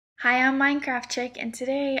Hi, I'm Minecraft Chick, and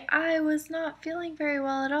today I was not feeling very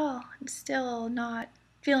well at all. I'm still not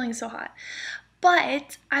feeling so hot.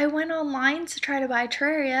 But I went online to try to buy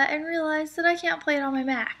Terraria and realized that I can't play it on my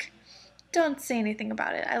Mac. Don't say anything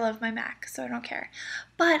about it. I love my Mac, so I don't care.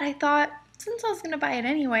 But I thought, since I was going to buy it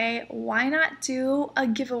anyway, why not do a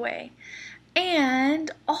giveaway?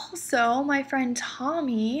 And also, my friend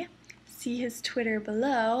Tommy, see his Twitter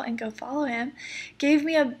below and go follow him, gave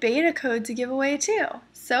me a beta code to give away too.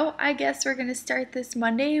 So I guess we're going to start this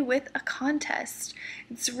Monday with a contest.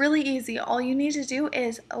 It's really easy. All you need to do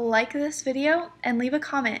is like this video and leave a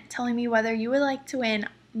comment telling me whether you would like to win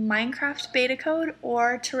Minecraft beta code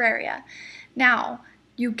or Terraria. Now,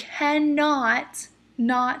 you cannot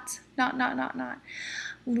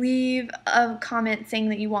leave a comment saying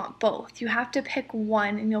that you want both. You have to pick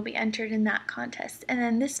one and you'll be entered in that contest. And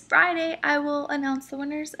then this Friday I will announce the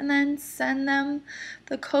winners and then send them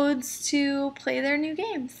the codes to play their new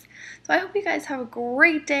games. So I hope you guys have a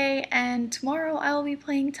great day, and tomorrow I will be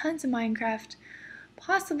playing tons of Minecraft.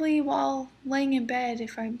 Possibly while laying in bed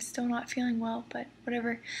if I'm still not feeling well, but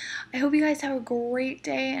whatever. I hope you guys have a great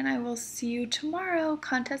day and I will see you tomorrow.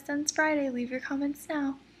 Contest ends Friday. Leave your comments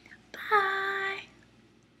now. Bye!